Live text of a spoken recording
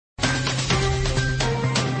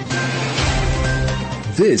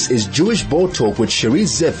This is Jewish Board Talk with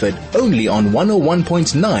Cherise Zeffert, only on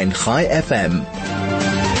 101.9 Chai FM.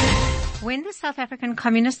 When the South African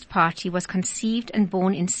Communist Party was conceived and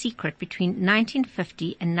born in secret between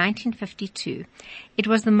 1950 and 1952, it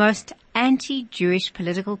was the most anti-Jewish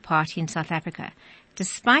political party in South Africa,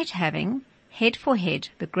 despite having head for head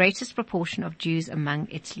the greatest proportion of Jews among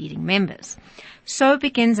its leading members. So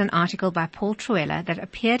begins an article by Paul Trehwela that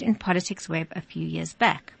appeared in Politics Web a few years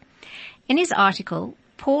back. In his article,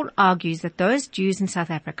 Paul argues that those Jews in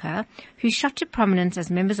South Africa who shot to prominence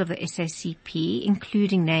as members of the SACP,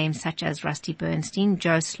 including names such as Rusty Bernstein,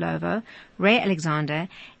 Joe Slovo, Ray Alexander,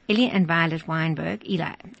 Eli and Violet Weinberg,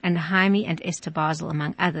 Eli, and Jaime and Esther Basel,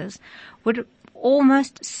 among others, would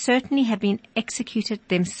almost certainly have been executed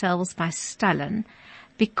themselves by Stalin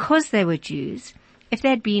because they were Jews if they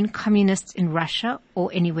had been communists in Russia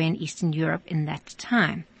or anywhere in Eastern Europe in that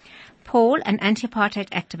time. Paul, an anti-apartheid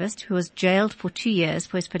activist who was jailed for 2 years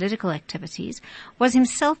for his political activities, was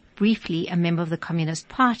himself briefly a member of the Communist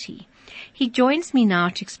Party. He joins me now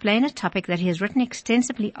to explain a topic that he has written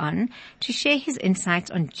extensively on, to share his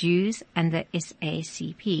insights on Jews and the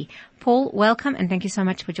SACP. Paul, welcome, and thank you so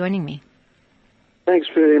much for joining me. Thanks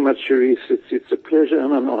very much, Cherise. It's a pleasure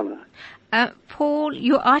and an honor. Paul,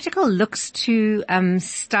 your article looks to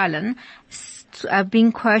Stalin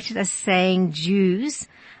being quoted as saying Jews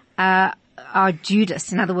are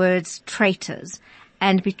Judas, in other words, traitors,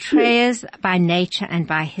 and betrayers by nature and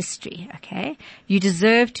by history, okay? You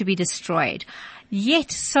deserve to be destroyed.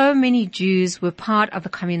 Yet so many Jews were part of the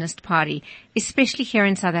Communist Party, especially here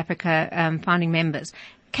in South Africa, founding members.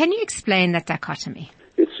 Can you explain that dichotomy?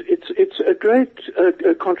 It's a great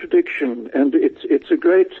contradiction, and it's a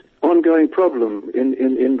great ongoing problem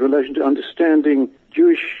in relation to understanding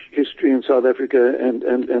Jewish history in South Africa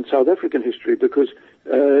and South African history, because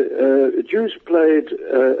Jews played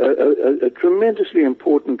a tremendously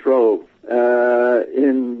important role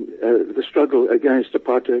in the struggle against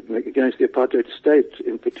apartheid, against the apartheid state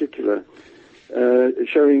in particular,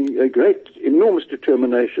 showing a great, enormous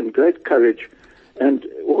determination, great courage, and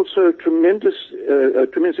also tremendous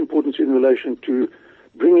importance in relation to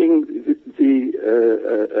bringing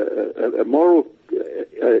a moral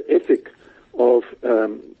ethic of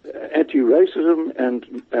anti-racism and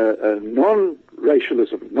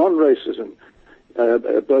non-racism,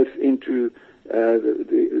 both into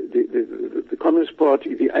the Communist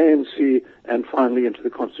Party, the ANC, and finally into the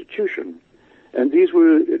Constitution. And these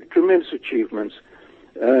were tremendous achievements.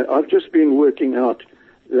 I've just been working out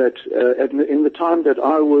that in the time that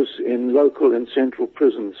I was in local and central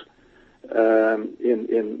prisons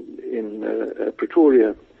in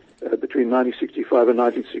Pretoria between 1965 and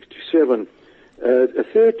 1967,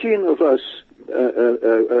 13 of us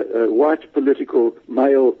white political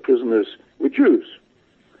male prisoners were Jews.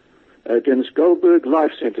 Dennis Goldberg,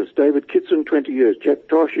 life sentence. David Kitson, 20 years. Jack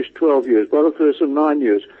Tarshish, 12 years. Baruch Gerson, 9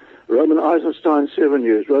 years. Roman Eisenstein, 7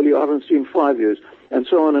 years. Rolly Arnstein, 5 years. And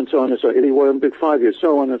so on and so on and so on. Eddie Warrenberg, 5 years.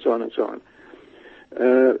 So on and so on and so on.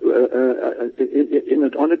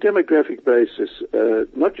 On a demographic basis,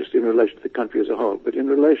 not just in relation to the country as a whole, but in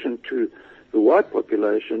relation to the white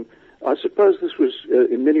population, I suppose this was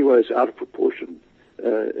in many ways out of proportion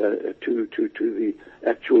to the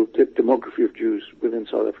actual demography of Jews within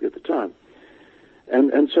South Africa at the time.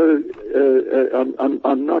 And so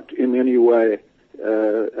I'm not in any way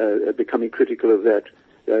becoming critical of that.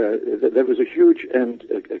 That was a huge and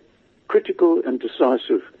critical and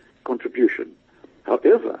decisive contribution.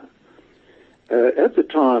 However, at the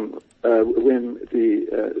time when the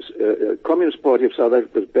Communist Party of South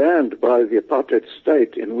Africa was banned by the apartheid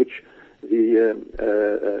state, in which the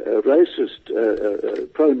racist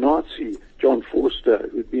pro-Nazi John Forster,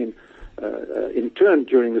 who'd been interned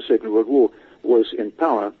during the Second World War, was in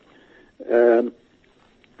power, when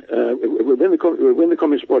the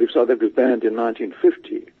Communist Party of South Africa was banned in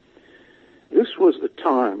 1950, this was the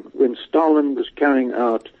time when Stalin was carrying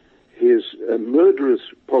out his murderous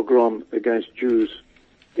pogrom against Jews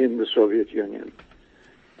in the Soviet Union.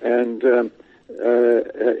 And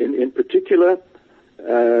in particular,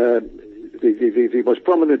 the most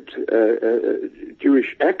prominent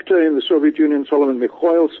Jewish actor in the Soviet Union, Solomon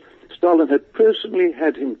Mikhails, Stalin had personally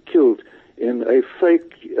had him killed in a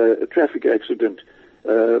fake traffic accident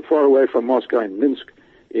far away from Moscow in Minsk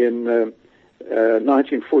in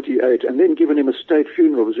 1948, and then given him a state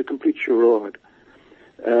funeral. It was a complete charade.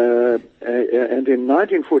 And in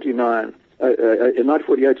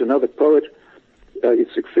 1948, another poet,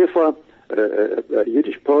 Yitzhak Pfeffer, a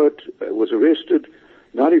Yiddish poet, was arrested.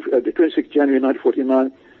 The 26th January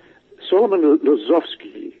 1949. Solomon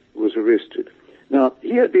Lozovsky was arrested. Now,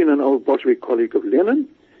 he had been an old Bolshevik colleague of Lenin.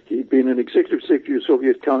 He'd been an executive secretary of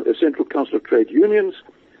Soviet Central Council of Trade Unions,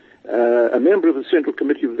 a member of the Central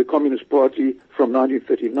Committee of the Communist Party from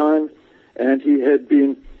 1939, and he had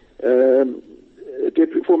been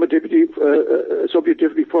former Soviet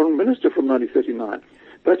Deputy Foreign Minister from 1939.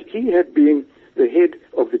 But he had been the head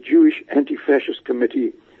of the Jewish Anti-Fascist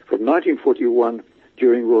Committee from 1941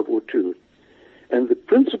 during World War II. And the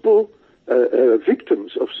principal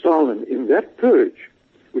victims of Stalin in that purge,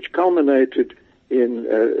 which culminated on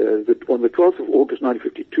the 12th of August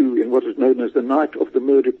 1952 in what is known as the Night of the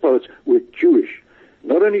Murdered Poets, were Jewish.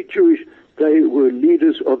 Not only Jewish, they were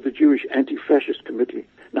leaders of the Jewish Anti-Fascist Committee.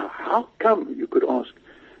 Now, how come, you could ask,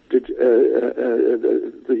 did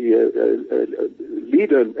the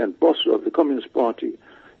leader and boss of the Communist Party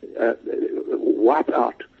wipe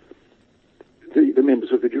out the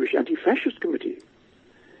members of the Jewish Anti-Fascist Committee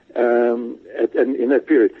in that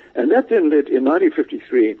period? And that then led, in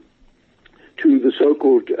 1953, to the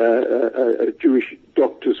so-called Jewish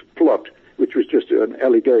doctors plot, which was just an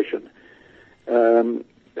allegation.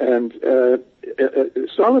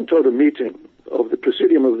 Stalin told a meeting of the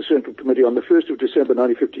Presidium of the Central Committee on the 1st of December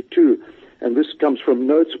 1952, and this comes from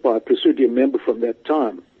notes by a Presidium member from that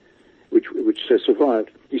time, which has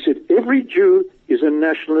survived. He said, "Every Jew is a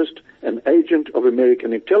nationalist, an agent of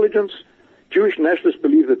American intelligence. Jewish nationalists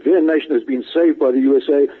believe that their nation has been saved by the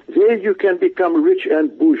USA. There you can become rich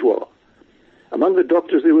and bourgeois." Among the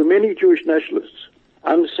doctors, there were many Jewish nationalists.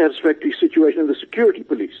 Unsatisfactory situation in the security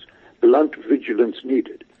police. Blunt vigilance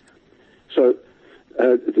needed. So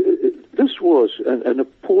this was an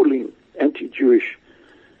appalling anti-Jewish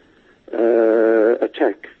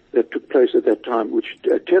attack that took place at that time, which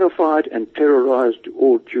terrified and terrorized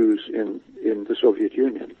all Jews in the Soviet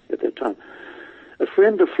Union at that time. A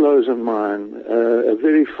friend of Flo's and mine, a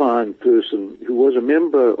very fine person who was a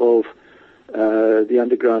member of the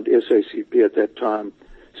underground SACP at that time,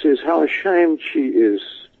 says how ashamed she is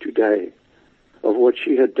today of what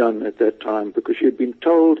she had done at that time, because she had been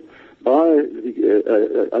told by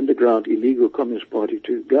the underground illegal Communist Party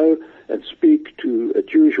to go and speak to a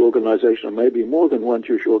Jewish organization, or maybe more than one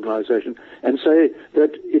Jewish organization, and say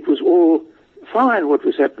that it was all fine what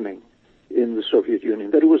was happening in the Soviet Union,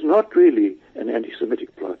 that it was not really an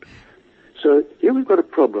anti-Semitic plot. So here we've got a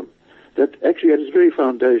problem that actually at its very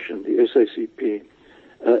foundation, the SACP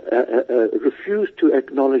refused to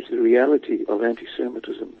acknowledge the reality of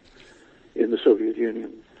anti-Semitism in the Soviet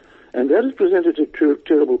Union. And that has presented a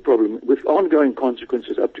terrible problem with ongoing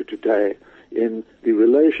consequences up to today in the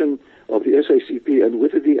relation of the SACP and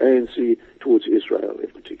with the ANC towards Israel in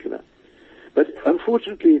particular. But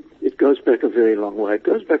unfortunately, it goes back a very long way. It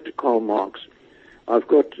goes back to Karl Marx. I've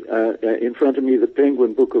got in front of me the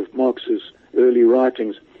Penguin book of Marx's early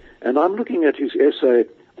writings, and I'm looking at his essay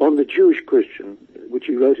on the Jewish question, which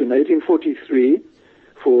he wrote in 1843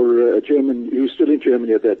 for a German, he was still in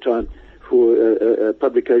Germany at that time, for a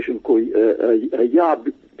publication called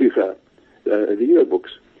Jahrbücher, the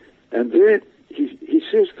yearbooks. And there he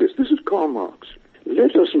says this is Karl Marx.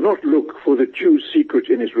 "Let us not look for the Jew's secret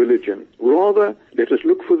in his religion. Rather, let us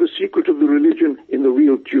look for the secret of the religion in the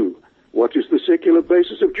real Jew. What is the secular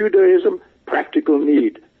basis of Judaism? Practical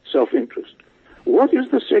need, self-interest. What is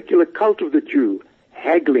the secular cult of the Jew?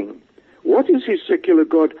 Haggling. What is his secular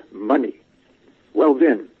god? Money. Well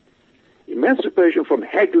then, emancipation from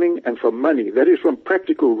haggling and from money, that is from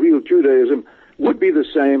practical real Judaism, would be the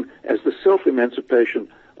same as the self-emancipation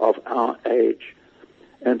of our age."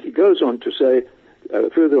 And he goes on to say,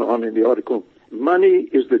 further on in the article, "Money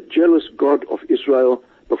is the jealous god of Israel,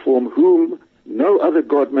 before whom no other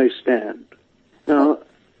god may stand." Now,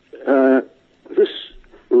 this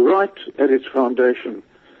right at its foundation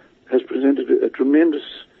has presented a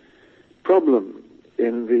tremendous problem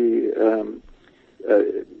in the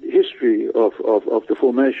history of the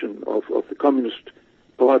formation of the Communist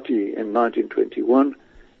Party in 1921,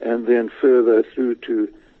 and then further through to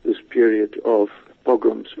this period of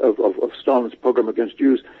pogroms, of Stalin's pogrom against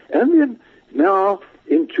Jews, and then now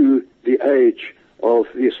into the age of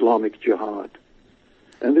the Islamic Jihad.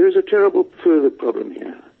 And there is a terrible further problem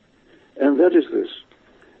here, and that is this.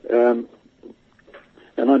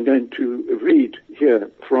 And I'm going to read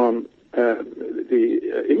here from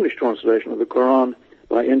the English translation of the Quran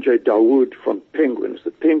by N.J. Dawood from Penguin. It's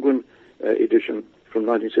the Penguin edition from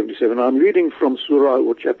 1977. I'm reading from Surah,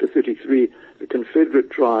 or chapter 33, the Confederate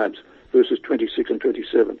Tribes, verses 26 and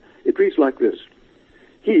 27. It reads like this: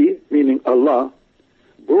 "He," meaning Allah,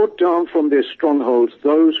 "brought down from their strongholds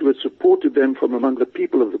those who had supported them from among the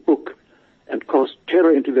people of the book, and cast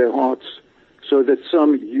terror into their hearts, so that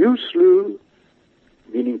some you slew,"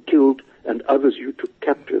 meaning killed, "and others you took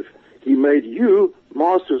captive. He made you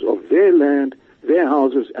masters of their land, their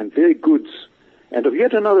houses and their goods, and of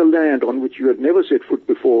yet another land on which you had never set foot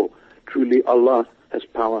before. Truly Allah has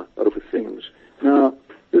power over things. Now,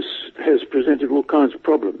 this has presented all kinds of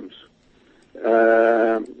problems,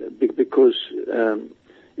 because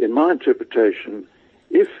in my interpretation,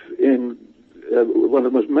 if in one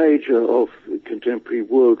of the most major of contemporary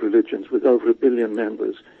world religions with over 1 billion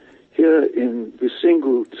members, here in the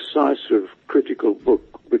single decisive critical book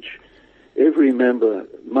which every member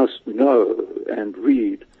must know and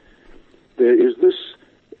read, there is this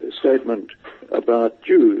statement about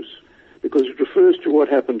Jews, because it refers to what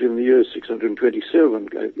happened in the year 627,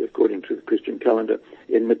 according to the Christian calendar,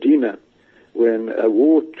 in Medina, when a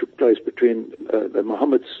war took place between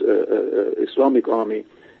Muhammad's Islamic army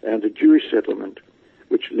and a Jewish settlement,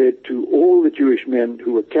 which led to all the Jewish men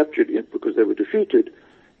who were captured because they were defeated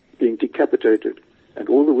being decapitated, and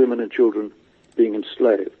all the women and children being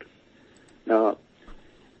enslaved. Now,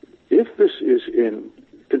 if this is in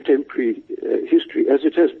contemporary history, as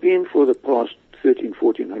it has been for the past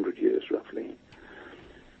 1400 years roughly,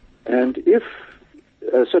 and if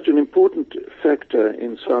such an important factor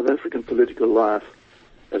in South African political life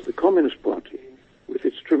as the Communist Party, with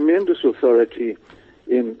its tremendous authority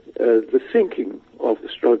in the thinking of the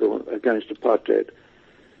struggle against apartheid,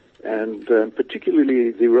 and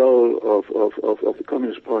particularly the role of the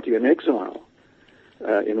Communist Party in exile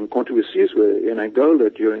in Umkhonto we Sizwe in Angola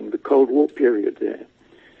during the Cold War period there,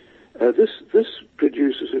 this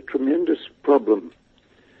produces a tremendous problem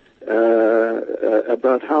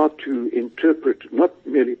about how to interpret not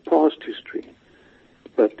merely past history,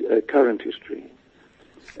 but current history.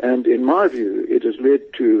 And in my view, it has led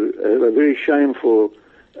to a very shameful,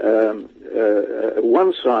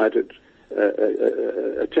 one-sided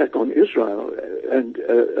attack on Israel, and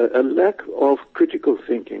a lack of critical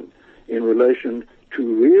thinking in relation to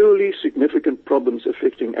really significant problems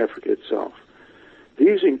affecting Africa itself.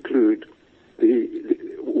 These include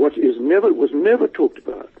what was never talked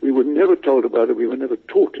about. We were never told about it. We were never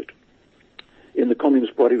taught it in the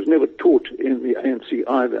Communist Party. It was never taught in the ANC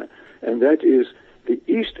either, and that is the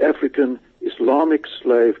East African Islamic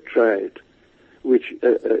slave trade, which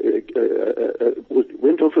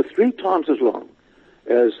went on for 3 times as long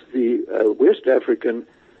as the West African,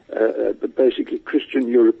 basically Christian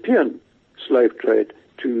European slave trade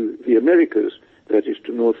to the Americas, that is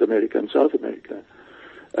to North America and South America,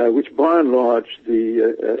 which by and large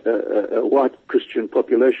the white Christian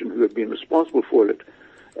population who have been responsible for it,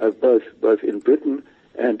 both in Britain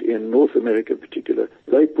and in North America in particular,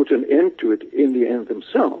 they put an end to it in the end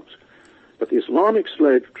themselves. But the Islamic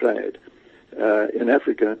slave trade in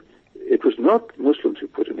Africa, it was not Muslims who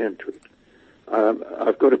put an end to it.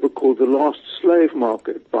 I've got a book called The Last Slave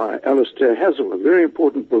Market by Alistair Hazel, a very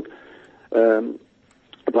important book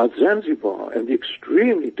about Zanzibar and the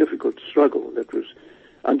extremely difficult struggle that was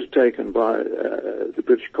undertaken by the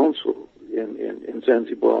British consul in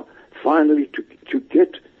Zanzibar, finally to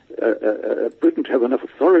get Britain to have enough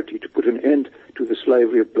authority to put an end to the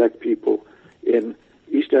slavery of black people in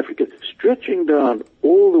East Africa, stretching down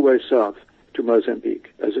all the way south to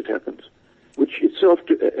Mozambique, as it happens, which itself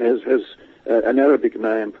has an Arabic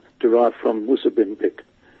name derived from Musa bin Bik,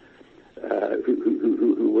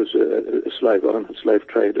 who was a slave owner, slave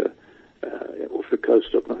trader off the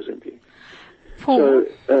coast of Mozambique. So,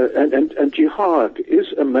 and jihad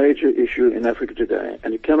is a major issue in Africa today,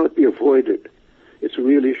 and it cannot be avoided. It's a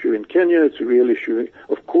real issue in Kenya, it's a real issue,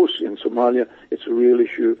 of course, in Somalia, it's a real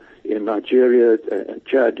issue in Nigeria,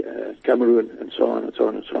 Chad, Cameroon, and so on and so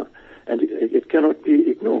on and so on. And it cannot be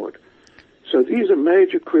ignored. So these are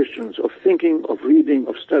major questions of thinking, of reading,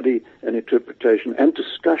 of study and interpretation and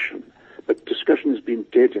discussion. But discussion has been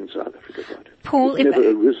dead in South Africa about it. Paul, it's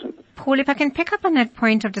never arisen. Paul, if I can pick up on that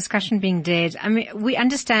point of discussion being dead, I mean, we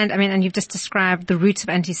understand, and you've just described the roots of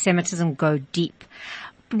anti-Semitism go deep.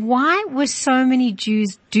 Why were so many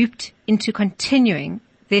Jews duped into continuing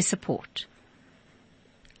their support?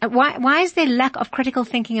 Why is there lack of critical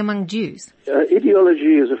thinking among Jews?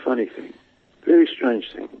 Ideology is a funny thing, very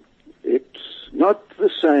strange thing. It's not the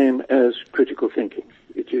same as critical thinking.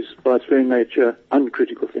 It is, by its very nature,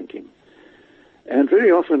 uncritical thinking. And very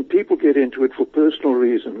often people get into it for personal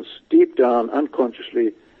reasons, deep down,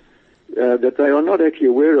 unconsciously, that they are not actually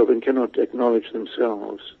aware of and cannot acknowledge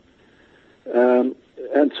themselves.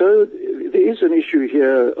 And so there is an issue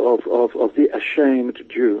here of the ashamed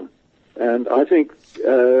Jew. And I think,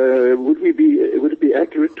 would it be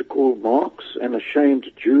accurate to call Marx an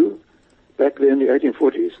ashamed Jew back then in the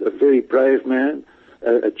 1840s? A very brave man,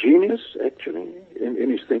 a genius, actually, in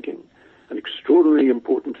his thinking, an extraordinarily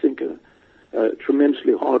important thinker, a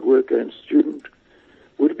tremendously hard worker and student.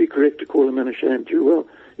 would it be correct to call him an ashamed Jew? Well,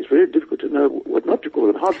 it's very difficult to know what not to call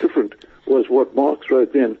him. How different was what Marx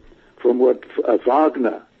wrote then from what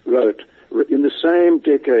Wagner wrote in the same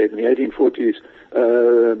decade, in the 1840s,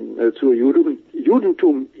 zur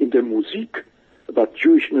Judentum in der Musik, about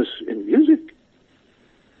Jewishness in music,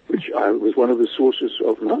 which was one of the sources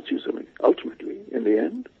of Nazism, ultimately, in the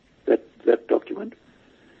end, that document.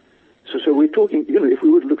 So we're talking, if we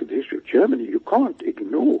would look at the history of Germany, you can't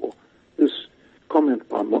ignore this comment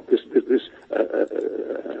by Marx, this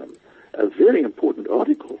a very important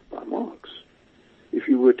article by Marx. If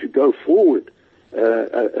you were to go forward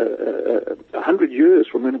 100 years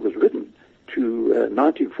from when it was written to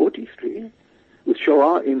 1943, with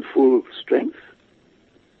Shoah in full strength.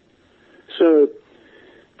 So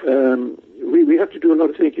we have to do a lot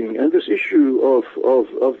of thinking, and this issue of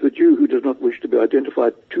the Jew who does not wish to be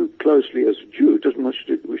identified too closely as a Jew, doesn't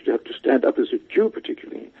wish to have to stand up as a Jew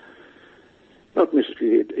particularly, not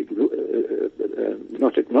necessarily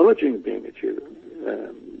not acknowledging being a Jew.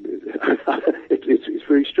 It's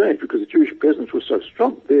very strange because the Jewish presence was so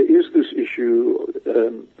strong. There is this issue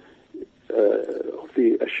of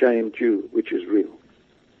the ashamed Jew, which is real.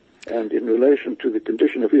 And in relation to the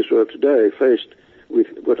condition of Israel today, faced with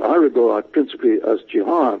what I regard principally as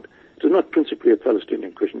jihad, it is not principally a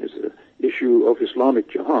Palestinian question, it's an issue of Islamic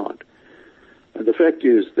jihad. And the fact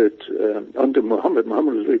is that under Muhammad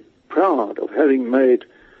was very proud of having made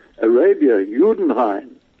Arabia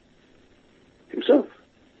Judenheim himself,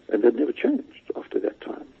 and that never changed after that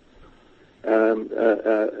time.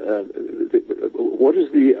 What is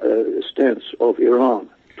the stance of Iran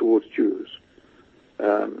towards Jews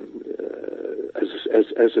as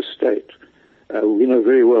a state? We know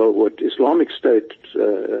very well what Islamic State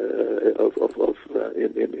in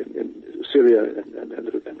Syria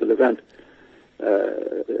and the Levant,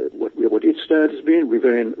 what its stand has been. We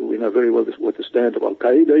know very well what the stand of Al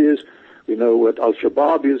Qaeda is. We know what Al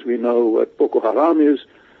Shabaab is. We know what Boko Haram is.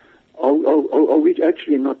 Are we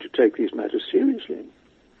actually not to take these matters seriously?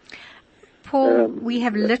 Paul, we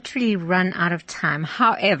have literally run out of time.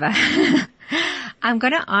 However, I'm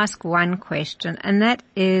going to ask one question, and that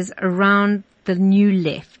is around the new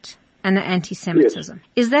left and the anti-Semitism. Yes.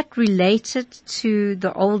 Is that related to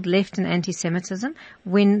the old left and anti-Semitism,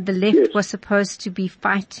 when the left was supposed to be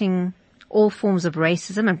fighting all forms of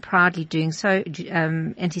racism and proudly doing so,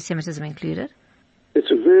 anti-Semitism included? It's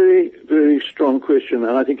a very, very strong question,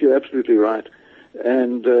 and I think you're absolutely right.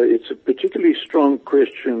 And it's a particularly strong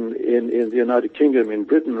question in the United Kingdom, in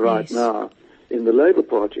Britain right now, in the Labour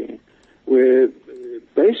Party, where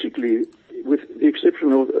basically, with the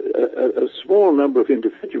exception of a small number of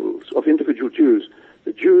individual Jews,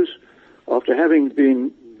 the Jews, after having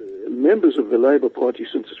been members of the Labour Party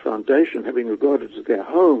since its foundation, having regarded it as their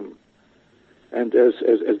home, and as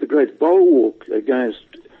the great bulwark against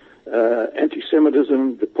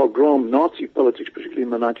anti-Semitism, the pogrom, Nazi politics, particularly in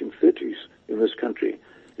the 1930s in this country,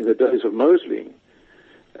 in the days of Mosley,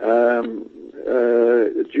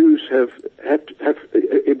 Jews have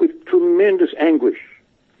with tremendous anguish,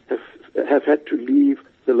 have had to leave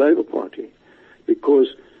the Labour Party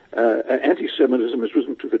because anti-Semitism has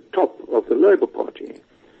risen to the top of the Labour Party.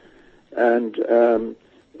 And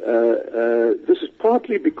this is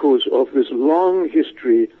partly because of this long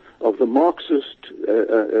history of the Marxist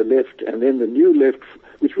left and then the new left,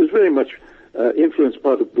 which was very much influenced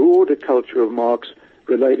by the broader culture of Marx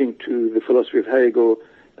relating to the philosophy of Hegel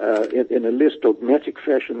in a less dogmatic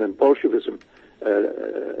fashion than Bolshevism,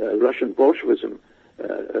 Russian Bolshevism,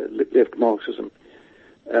 left Marxism.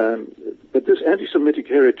 But this anti-Semitic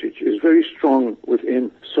heritage is very strong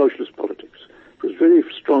within socialist politics. It was very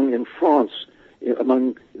strong in France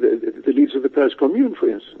among the leaders of the Paris Commune, for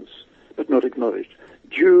instance, but not acknowledged.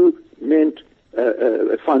 Jew meant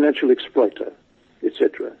a financial exploiter,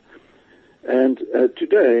 etc. And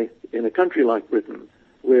today, in a country like Britain,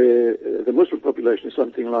 where the Muslim population is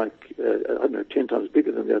something like, 10 times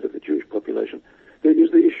bigger than that of the Jewish population, there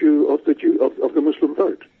is the issue of the Muslim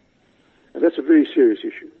vote. And that's a very serious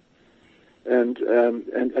issue. And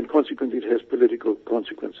consequently it has political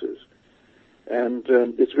consequences. And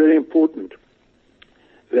it's very important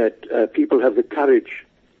that people have the courage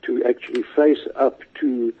to actually face up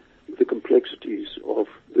to the complexities of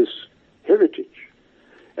this heritage.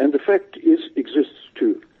 And the fact exists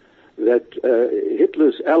too, that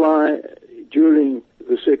Hitler's ally during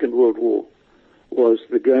the Second World War was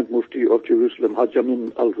the Grand Mufti of Jerusalem, Haj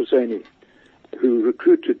Amin al-Husseini, who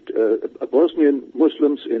recruited Bosnian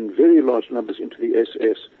Muslims in very large numbers into the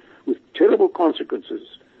SS, with terrible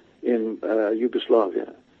consequences in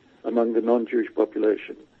Yugoslavia among the non-Jewish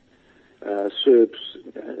population, Serbs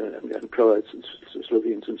and Croats and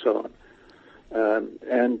Slovenes and so on.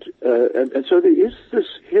 And so there is this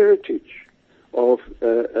heritage of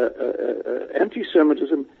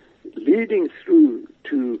anti-Semitism leading through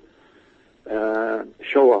to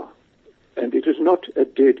Shoah. And it is not a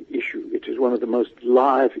dead issue. It is one of the most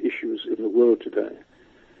live issues in the world today.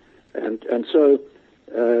 And so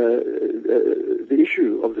the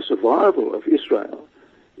issue of the survival of Israel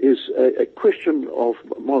is a question of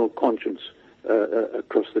moral conscience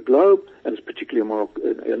across the globe, and it's particularly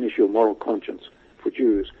an issue of moral conscience for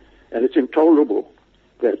Jews. And it's intolerable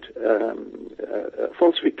that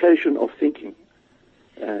falsification of thinking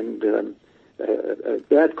and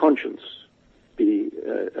bad conscience be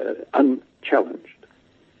unchallenged.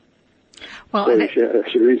 Well,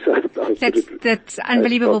 that's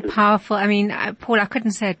unbelievable, powerful. I mean, Paul, I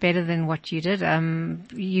couldn't say it better than what you did.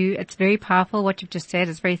 It's very powerful what you've just said.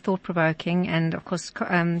 It's very thought-provoking, and of course,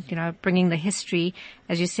 bringing the history,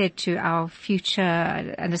 as you said, to our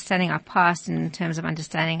future, understanding our past in terms of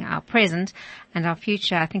understanding our present and our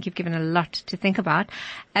future. I think you've given a lot to think about.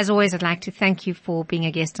 As always, I'd like to thank you for being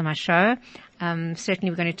a guest on my show.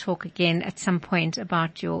 Certainly we're going to talk again at some point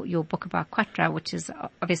about your book about Quatra, which is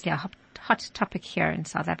obviously a hot topic here in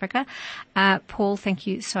South Africa. Paul, thank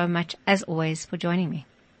you so much, as always, for joining me.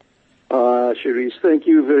 Cherise, thank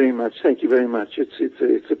you very much. Thank you very much.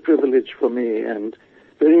 It's a privilege for me and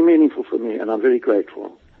very meaningful for me, and I'm very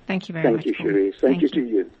grateful. Thank you very much. Thank you, Cherise. Thank you to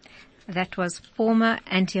you. That was former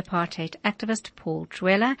anti-apartheid activist Paul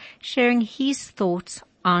Trehwela sharing his thoughts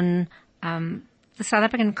on the South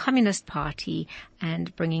African Communist Party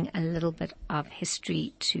and bringing a little bit of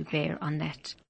history to bear on that.